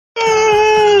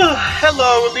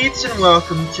Hello elites and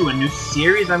welcome to a new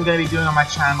series I'm going to be doing on my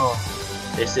channel.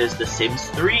 This is The Sims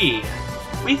 3.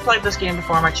 We've played this game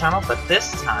before on my channel, but this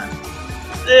time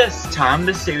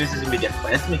the series is going to be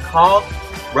different. It's going to be called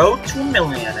Road to a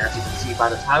Million, as you can see by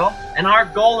the title. And our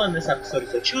goal in this episode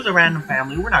is to choose a random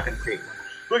family. We're not going to create one.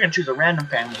 We're going to choose a random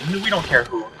family. We don't care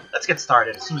who. Let's get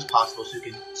started as soon as possible so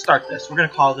we can start this. We're going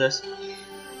to call this,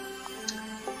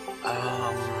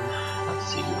 let's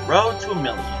see, Road to a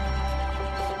Million.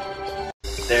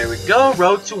 There we go,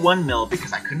 Road to 1 mil,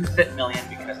 because I couldn't fit million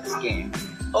because of this game.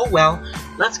 Oh well,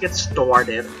 let's get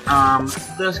started.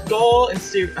 The goal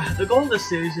of this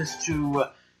series is to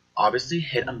obviously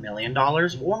hit $1 million or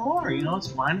more. You know,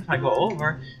 it's fine if I go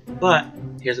over, but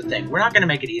here's the thing: we're not gonna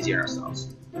make it easy on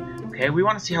ourselves. Okay, we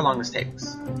want to see how long this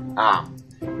takes.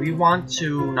 We want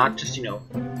to not just, you know,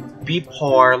 be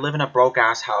poor, live in a broke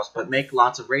ass house, but make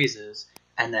lots of raises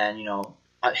and then, you know,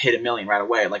 hit $1 million right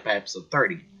away, like by episode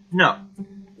 30. No.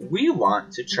 We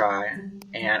want to try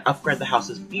and upgrade the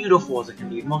house as beautiful as it can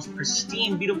be, most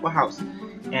pristine, beautiful house,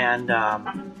 and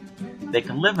they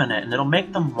can live in it, and it'll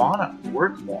make them wanna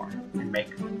work more and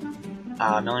make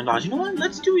 $1 million. You know what?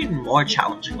 Let's do even more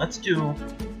challenging. Let's do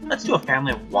a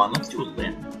family of 1. Let's do a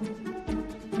Lynn.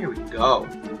 Here we go.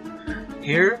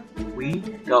 Here we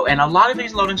go. And a lot of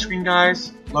these loading screens, I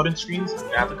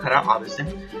have to cut out, obviously.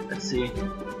 Let's see.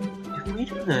 If we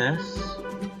do this.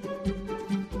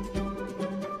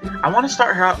 I want to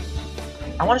start her out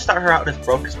as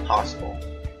broke as possible.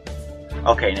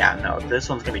 Okay, yeah, no, this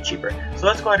one's gonna be cheaper. So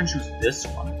let's go ahead and choose this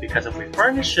one, because if we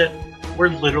furnish it, we're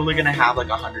literally gonna have like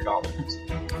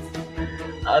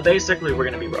 $100. Basically, we're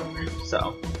gonna be broke.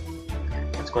 So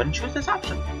let's go ahead and choose this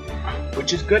option,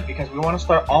 which is good because we want to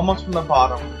start almost from the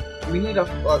bottom. We need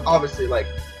obviously like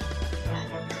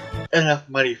enough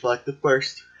money for like the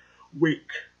first week.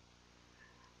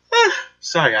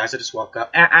 Sorry guys, I just woke up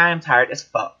and I am tired as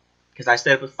fuck. Because I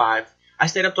stayed up at 5. I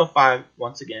stayed up till 5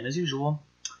 once again, as usual.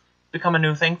 Become a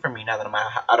new thing for me now that I'm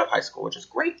out of high school, which is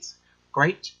great.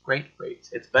 Great, great, great.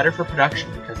 It's better for production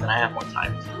because then I have more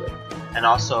time to do it. And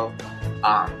also,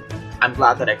 I'm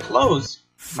glad that I closed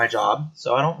my job,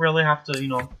 so I don't really have to, you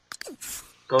know,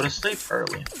 go to sleep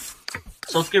early.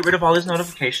 So let's get rid of all these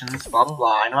notifications, blah, blah,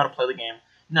 blah. I know how to play the game.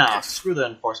 Nah, screw the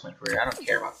enforcement career. I don't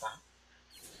care about that.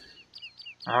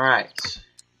 Alright.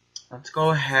 Let's go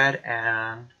ahead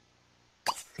and...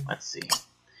 let's see.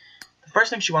 The first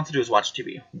thing she wants to do is watch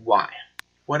TV. Why?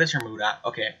 What is her mood at?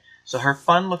 Okay, so her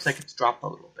fun looks like it's dropped a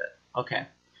little bit. Okay,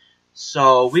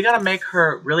 so we gotta make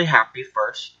her really happy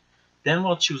first. Then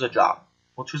we'll choose a job.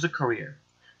 We'll choose a career.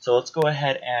 So let's go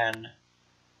ahead and...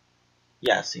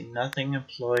 yeah, see, nothing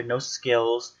employed, no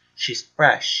skills. She's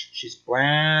fresh. She's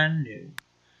brand new.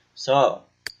 So,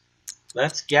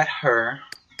 let's get her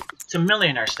to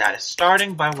millionaire status,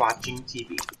 starting by watching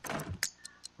TV.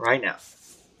 Right now.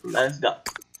 Let's go.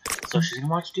 So she's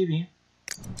gonna watch TV.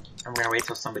 I'm gonna wait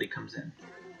till somebody comes in.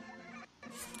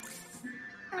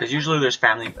 Because usually there's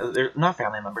not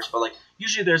family members, but like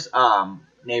usually there's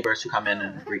neighbors who come in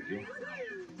and greet you.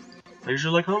 They're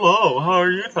usually like, "Hello, how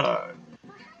are you today?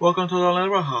 Welcome to the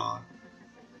neighborhood."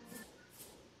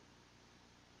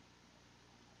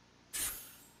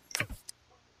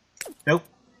 Nope.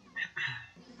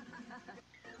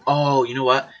 Oh, you know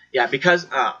what? Yeah, because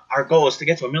our goal is to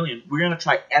get to $1 million, we're going to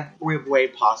try every way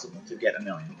possible to get $1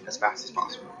 million as fast as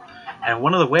possible. And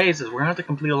one of the ways is we're going to have to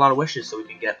complete a lot of wishes so we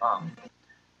can get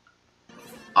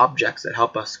objects that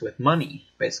help us with money,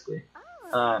 basically.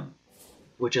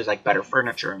 Which is like better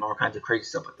furniture and all kinds of crazy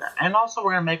stuff like that. And also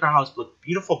we're going to make our house look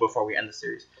beautiful before we end the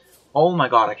series. Oh my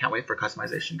god, I can't wait for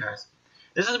customization, guys.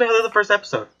 This is basically the first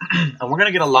episode. And we're going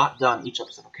to get a lot done each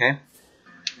episode, okay?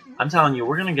 I'm telling you,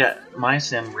 we're going to get my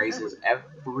sim raises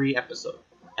every episode.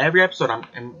 Every episode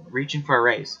I'm reaching for a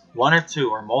raise. 1 or 2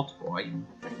 or multiple even.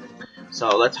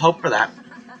 So let's hope for that.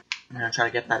 I'm going to try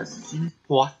to get that as soon as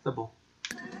possible.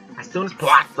 As soon as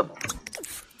possible.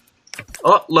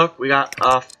 Oh, look, we got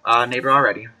a neighbor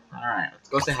already. Alright, let's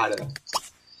go say hi to them.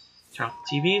 Turn off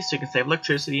the TV so you can save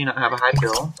electricity and not have a high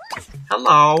bill.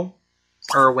 Hello,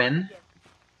 Erwin.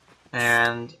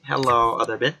 And hello,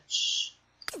 other bitch.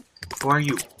 Who are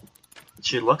you?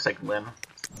 She looks like Lynn.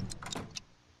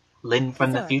 Lynn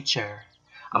from the future.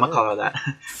 I'm gonna call her that.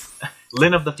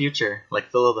 Lynn of the future.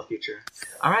 Like Phil of the future.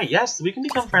 Alright, yes, we can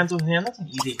become friends with him. That's an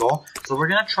easy goal. So we're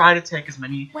gonna try to take as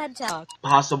many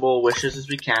possible wishes as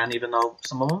we can, even though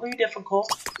some of them will be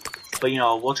difficult. But, you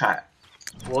know, we'll try it.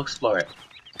 We'll explore it.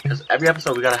 Because every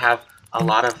episode we gotta have a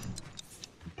lot of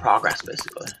progress,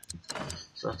 basically.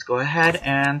 So let's go ahead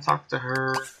and talk to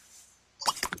her.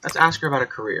 Let's ask her about a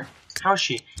career. How is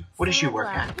she? What does she work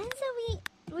at?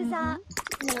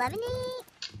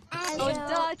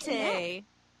 Odate.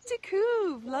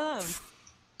 Tikuv, love.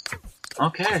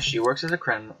 Okay, she works as a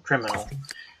criminal.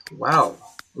 Wow,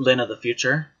 Lynn of the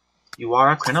future. You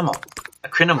are a criminal. A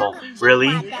criminal?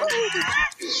 Really?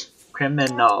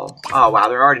 Criminal. Oh wow,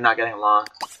 they're already not getting along.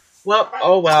 Well,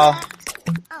 oh well.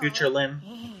 Future Lynn.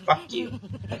 Fuck you.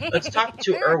 Let's talk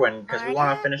to Erwin, because we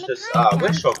want to finish this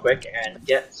wish real quick and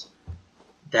get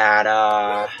that,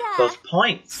 those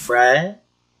points, bruh.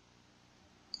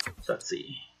 So let's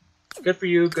see. Good for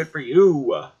you, good for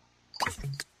you.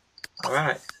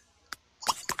 Alright.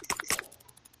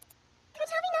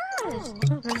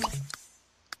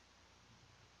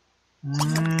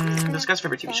 Discuss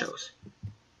favorite TV shows.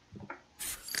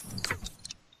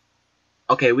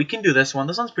 Okay, we can do this one.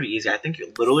 This one's pretty easy. I think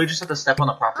you literally just have to step on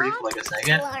the property for like a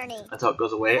second until it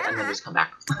goes away and then just come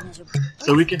back.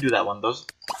 So we can do that one.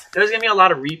 There's gonna be a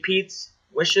lot of repeats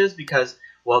wishes because,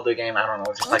 well, the game, I don't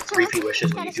know, just like repeat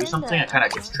wishes when you do something, it kind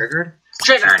of gets triggered.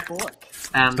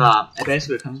 And it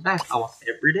basically comes back almost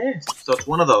every day. So it's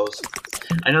one of those.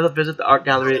 I know that visit the art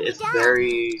gallery is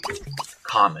very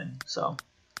common, so.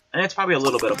 And it's probably a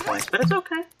little bit of points, but it's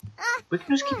okay. We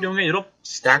can just keep doing it. It'll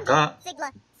stack up.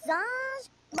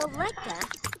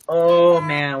 Oh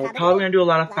man, we're probably gonna do a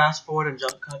lot of fast forward and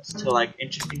jump cuts to like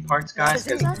interesting parts, guys.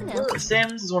 Because The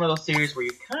Sims is one of those series where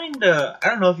you kinda, I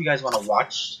don't know if you guys want to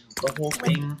watch the whole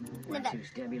thing.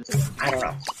 I don't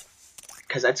know,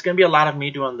 because it's gonna be a lot of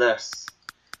me doing this.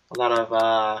 A lot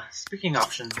of speaking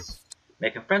options,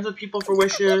 making friends with people for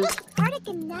wishes,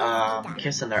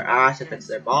 kissing their ass if it's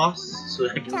their boss so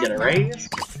they can get a raise.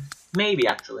 Maybe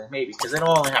actually, maybe, because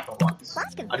it'll only happen once.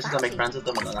 I just gotta make friends with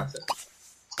them and then that's it.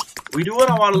 We do want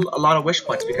a lot of wish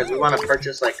points because we want to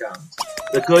purchase like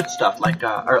the good stuff, like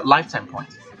or lifetime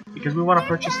points, because we want to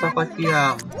purchase stuff like the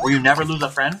where you never lose a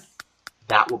friend.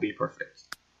 That will be perfect.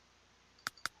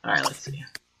 All right, let's see.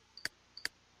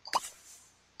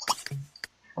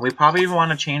 And we probably even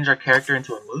want to change our character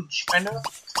into a mooch, kind of,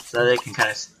 so that they can kind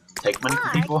of take money from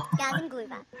people.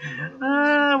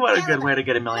 What a good way to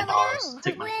get $1 million.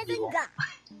 Take money from people.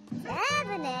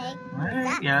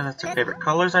 Right, yeah, that's our favorite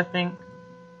colors, I think.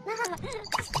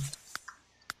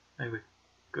 There we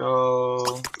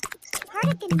go.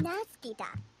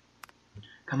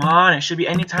 Come on, it should be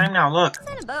any time now. Look,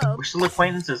 we're still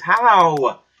acquaintances.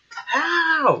 How?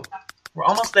 How? We're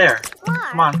almost there.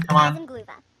 Come on, come on.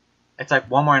 It's like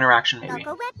one more interaction, maybe.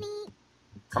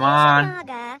 Come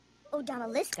on.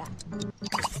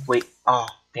 Wait. Oh,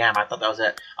 damn! I thought that was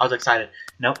it. I was excited.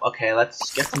 Nope. Okay,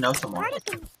 let's get to know someone.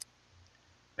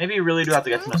 Maybe you really do have to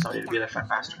get to know somebody to be their friend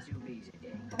faster.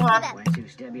 Come on.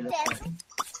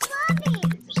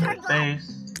 Silly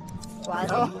face.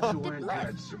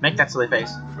 Make that silly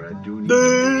face.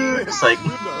 It's like,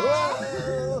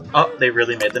 oh, they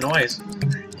really made the noise.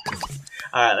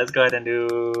 Alright, let's go ahead and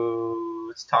do.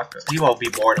 Let's talk. You won't be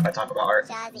bored if I talk about art.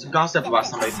 Some gossip about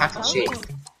somebody. Talk some shit.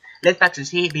 Let's talk some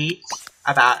shit, beats.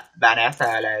 About Vanessa.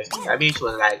 Like, that bitch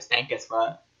was like stank as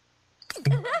fuck.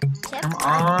 Come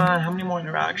on, how many more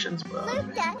interactions, bro?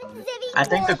 I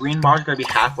think the green bar is gonna be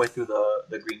halfway through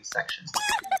the green section.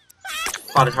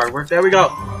 All this hard work. There we go.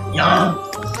 Yeah.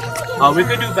 We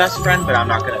could do best friend, but I'm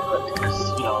not gonna do it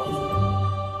because you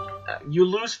know you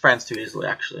lose friends too easily,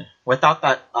 actually, without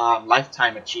that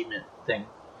lifetime achievement thing.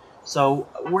 So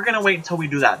we're gonna wait until we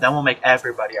do that. Then we'll make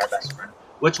everybody our best friend,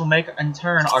 which will make in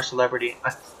turn our celebrity,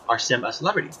 our sim a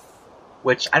celebrity.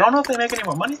 Which I don't know if they make any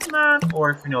more money from that, or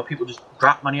if people just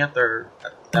drop money at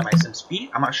my sim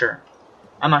speed. I'm not sure.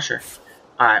 I'm not sure.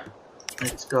 All right,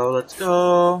 let's go. Let's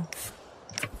go.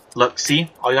 Look,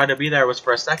 see, all you had to be there was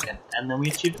for a second, and then we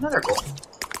achieved another goal.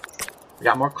 We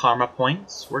got more karma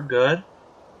points. We're good.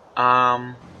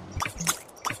 Guys,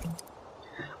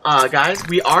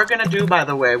 we are gonna do, by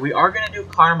the way, we are gonna do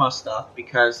karma stuff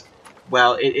because,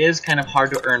 well, it is kind of hard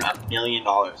to earn $1 million.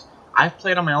 I've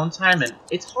played on my own time, and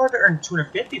it's hard to earn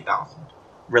 250,000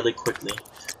 really quickly.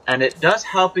 And it does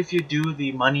help if you do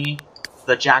the money,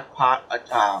 the jackpot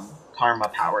karma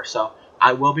power. So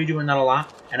I will be doing that a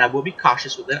lot, and I will be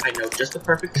cautious with it. I know just the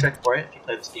perfect trick for it if you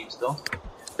play this game still.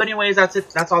 But anyways, that's it.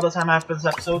 That's all the time I have for this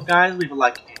episode, guys. Leave a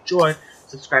like if you enjoyed.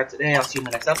 Subscribe today. I'll see you in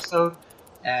the next episode.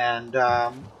 And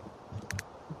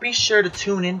be sure to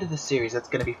tune into the series. That's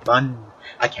going to be fun.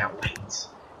 I can't wait.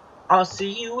 I'll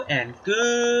see you and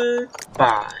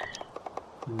goodbye.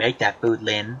 Make that food,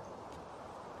 Lynn.